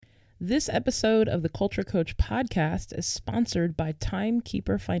This episode of the Culture Coach podcast is sponsored by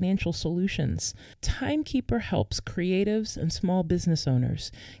Timekeeper Financial Solutions. Timekeeper helps creatives and small business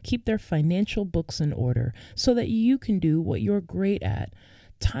owners keep their financial books in order so that you can do what you're great at.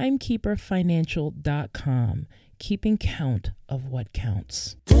 Timekeeperfinancial.com, keeping count of what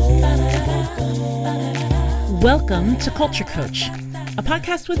counts. Welcome to Culture Coach, a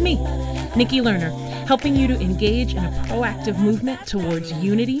podcast with me, Nikki Lerner, helping you to engage in a proactive movement towards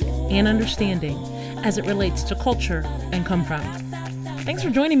unity and understanding as it relates to culture and come from. Thanks for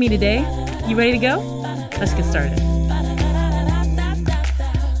joining me today. You ready to go? Let's get started.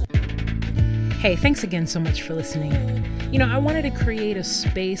 Hey, thanks again so much for listening. I wanted to create a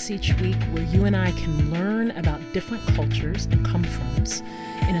space each week where you and I can learn about different cultures and come-froms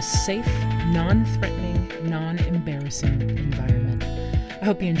in a safe, non-threatening, non-embarrassing environment. I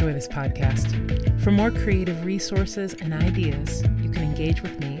hope you enjoy this podcast. For more creative resources and ideas, you can engage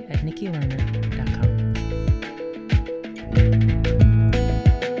with me at nikkilerner.com.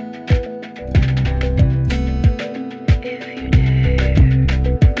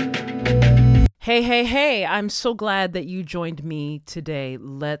 Hey, I'm so glad that you joined me today.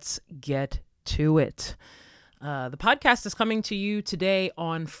 Let's get to it. The podcast is coming to you today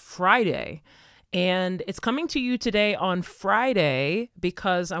on Friday, and it's coming to you today on Friday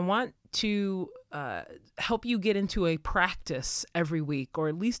because I want to help you get into a practice every week, or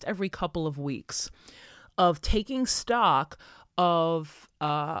at least every couple of weeks, of taking stock of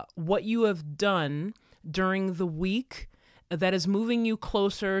what you have done during the week that is moving you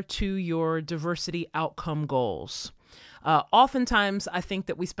closer to your diversity outcome goals. Oftentimes, I think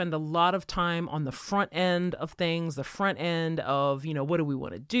that we spend a lot of time on the front end of things, the front end of, what do we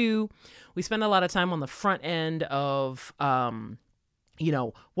want to do? We spend a lot of time on the front end of,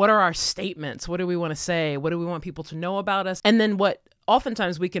 what are our statements? What do we want to say? What do we want people to know about us? And then what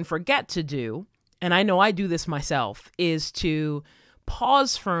oftentimes we can forget to do, and I know I do this myself, is to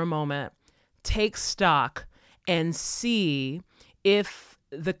pause for a moment, take stock, and see if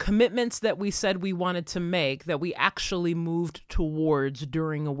the commitments that we said we wanted to make, that we actually moved towards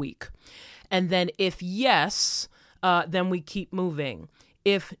during a week. And then if yes, then we keep moving.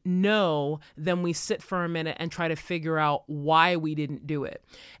 If no, then we sit for a minute and try to figure out why we didn't do it.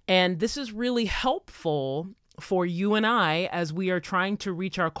 And this is really helpful for you and I as we are trying to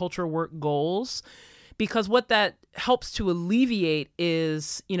reach our culture work goals, because what that helps to alleviate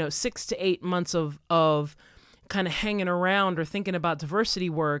is, 6 to 8 months of kind of hanging around or thinking about diversity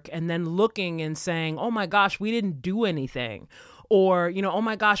work and then looking and saying, oh my gosh, we didn't do anything. Or, oh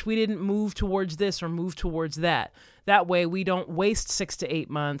my gosh, we didn't move towards this or move towards that. That way we don't waste 6 to 8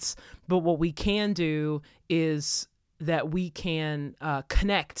 months. But what we can do is that we can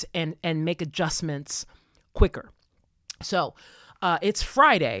connect and make adjustments quicker. So it's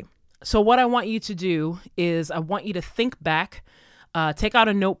Friday. So what I want you to do is I want you to think back. Take out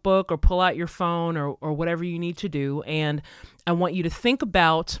a notebook or pull out your phone or whatever you need to do. And I want you to think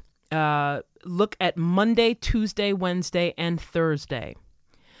about, look at Monday, Tuesday, Wednesday, and Thursday.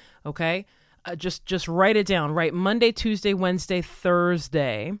 Okay? Just write it down. Write Monday, Tuesday, Wednesday,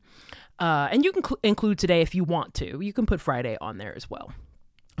 Thursday. And you can include today if you want to. You can put Friday on there as well.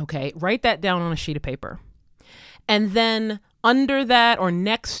 Okay? Write that down on a sheet of paper. And then under that or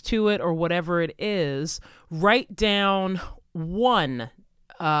next to it or whatever it is, write down one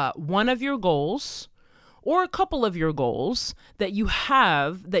of your goals or a couple of your goals that you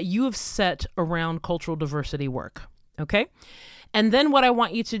have set around cultural diversity work. Okay. And then what I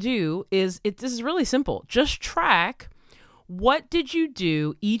want you to do is, this is really simple. Just track what did you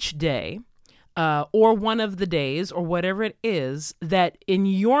do each day, or one of the days or whatever it is that in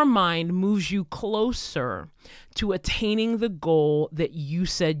your mind moves you closer to attaining the goal that you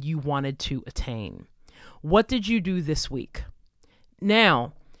said you wanted to attain. What did you do this week?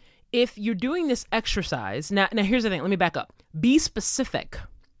 Now, if you're doing this exercise, now here's the thing, let me back up. Be specific.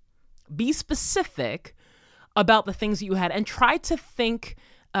 Be specific about the things that you had and try to think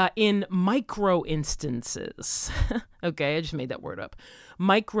in micro instances. Okay, I just made that word up.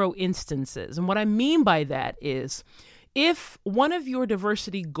 Micro instances. And what I mean by that is if one of your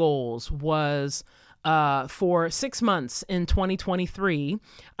diversity goals was for 6 months in 2023,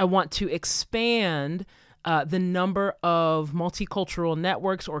 I want to expand the number of multicultural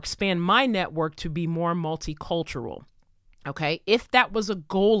networks or expand my network to be more multicultural. Okay, if that was a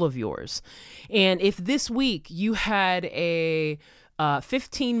goal of yours, and if this week you had a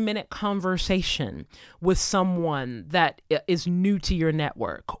 15-minute conversation with someone that is new to your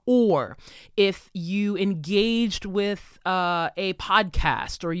network, or if you engaged with a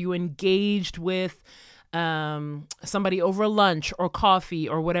podcast, or you engaged with somebody over lunch or coffee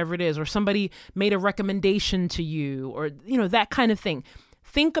or whatever it is, or somebody made a recommendation to you, or, that kind of thing.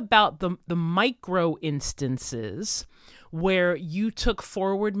 Think about the micro instances where you took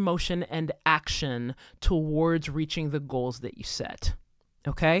forward motion and action towards reaching the goals that you set.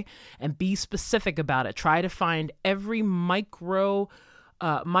 Okay? And be specific about it. Try to find every micro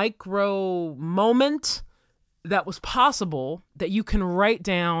moment that was possible that you can write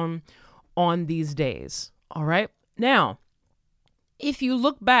down on these days. All right? Now, if you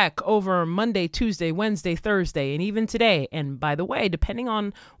look back over Monday, Tuesday, Wednesday, Thursday, and even today, and by the way, depending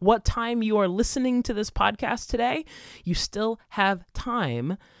on what time you are listening to this podcast today, you still have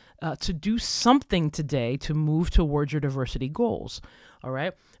time to do something today to move towards your diversity goals. All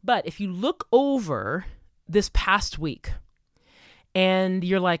right. But if you look over this past week and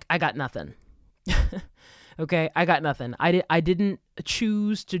you're like, I got nothing. Okay, I got nothing. I didn't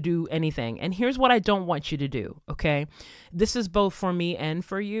choose to do anything. And here's what I don't want you to do, okay? This is both for me and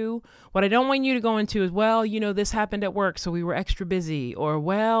for you. What I don't want you to go into is, well, this happened at work, so we were extra busy. Or,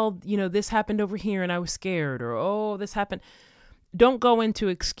 well, this happened over here and I was scared. Or, oh, this happened. Don't go into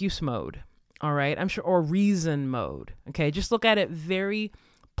excuse mode, all right? I'm sure, or reason mode, okay? Just look at it very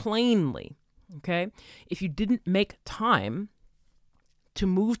plainly, okay? If you didn't make time to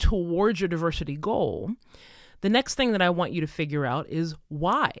move towards your diversity goal, the next thing that I want you to figure out is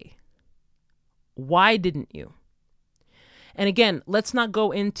why. Why didn't you? And again, let's not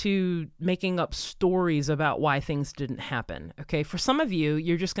go into making up stories about why things didn't happen. Okay. For some of you,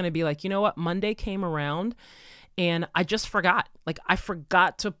 you're just going to be like, you know what? Monday came around and I just forgot. Like, I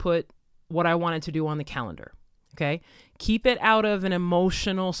forgot to put what I wanted to do on the calendar. Okay. Keep it out of an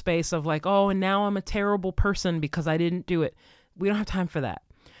emotional space of like, oh, and now I'm a terrible person because I didn't do it. We don't have time for that.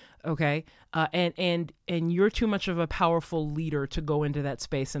 Okay. And you're too much of a powerful leader to go into that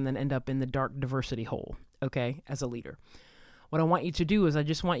space and then end up in the dark diversity hole. Okay. As a leader, what I want you to do is I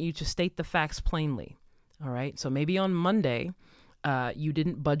just want you to state the facts plainly. All right. So maybe on Monday, you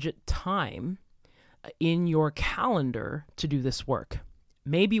didn't budget time in your calendar to do this work.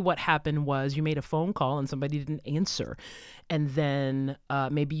 Maybe what happened was you made a phone call and somebody didn't answer. And then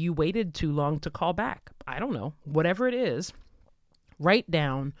maybe you waited too long to call back. I don't know. Whatever it is, write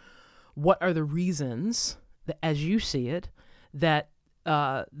down what are the reasons that, as you see it, that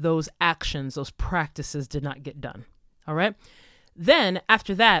those actions, those practices did not get done. All right. Then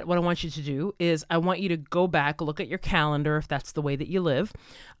after that, what I want you to do is I want you to go back, look at your calendar, if that's the way that you live.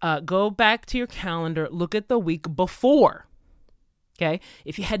 Go back to your calendar, look at the week before. Okay.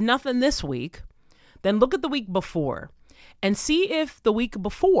 If you had nothing this week, then look at the week before and see if the week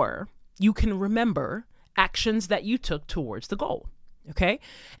before you can remember actions that you took towards the goal. Okay.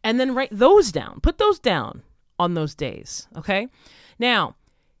 And then write those down, put those down on those days. Okay. Now,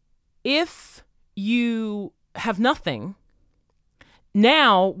 if you have nothing,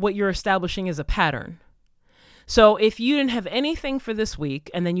 now what you're establishing is a pattern. So if you didn't have anything for this week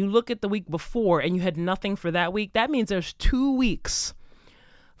and then you look at the week before and you had nothing for that week, that means there's 2 weeks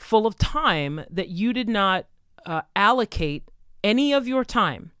full of time that you did not allocate any of your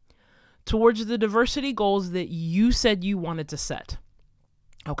time towards the diversity goals that you said you wanted to set.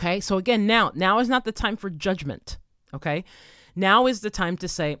 Okay. So again, now is not the time for judgment. Okay. Now is the time to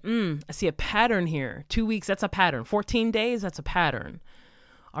say, I see a pattern here. 2 weeks, that's a pattern. 14 days, that's a pattern.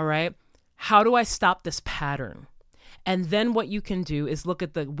 All right. How do I stop this pattern? And then what you can do is look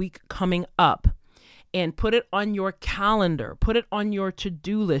at the week coming up and put it on your calendar, put it on your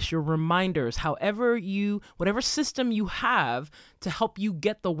to-do list, your reminders, whatever system you have to help you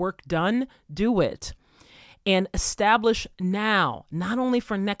get the work done, do it. And establish now, not only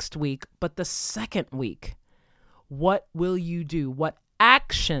for next week, but the second week. What will you do? What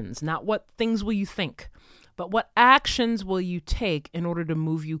actions, not what things will you think, but what actions will you take in order to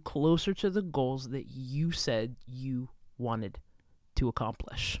move you closer to the goals that you said you wanted to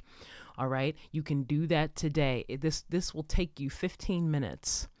accomplish? All right. You can do that today. This will take you 15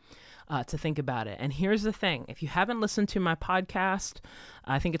 minutes to think about it. And here's the thing. If you haven't listened to my podcast,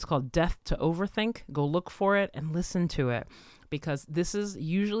 I think it's called Death to Overthink. Go look for it and listen to it, because this is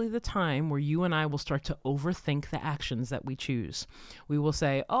usually the time where you and I will start to overthink the actions that we choose. We will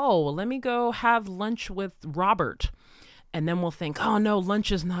say, oh, well, let me go have lunch with Robert. And then we'll think, oh, no,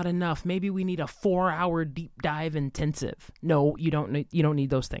 lunch is not enough. Maybe we need a 4-hour deep dive intensive. No, you don't need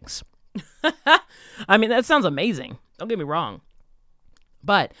those things. I mean, that sounds amazing. Don't get me wrong.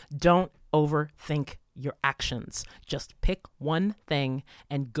 But don't overthink your actions. Just pick one thing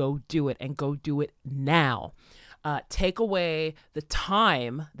and go do it, and go do it now. Take away the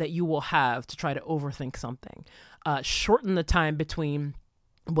time that you will have to try to overthink something. Shorten the time between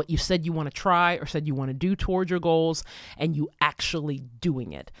what you said you want to try or said you want to do towards your goals, and you actually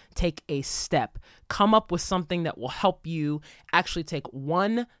doing it. Take a step. Come up with something that will help you actually take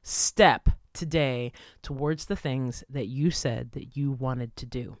one step today towards the things that you said that you wanted to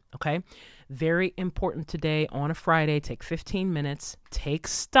do. Okay? Very important today on a Friday. Take 15 minutes, take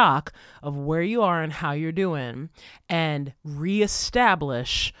stock of where you are and how you're doing, and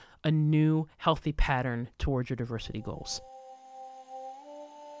reestablish a new healthy pattern towards your diversity goals.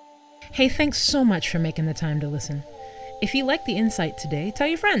 Hey, thanks so much for making the time to listen. If you like the insight today, tell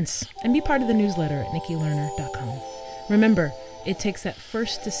your friends and be part of the newsletter at nikkilerner.com. Remember, it takes that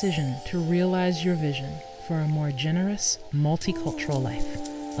first decision to realize your vision for a more generous, multicultural life.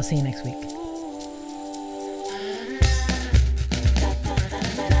 I'll see you next week.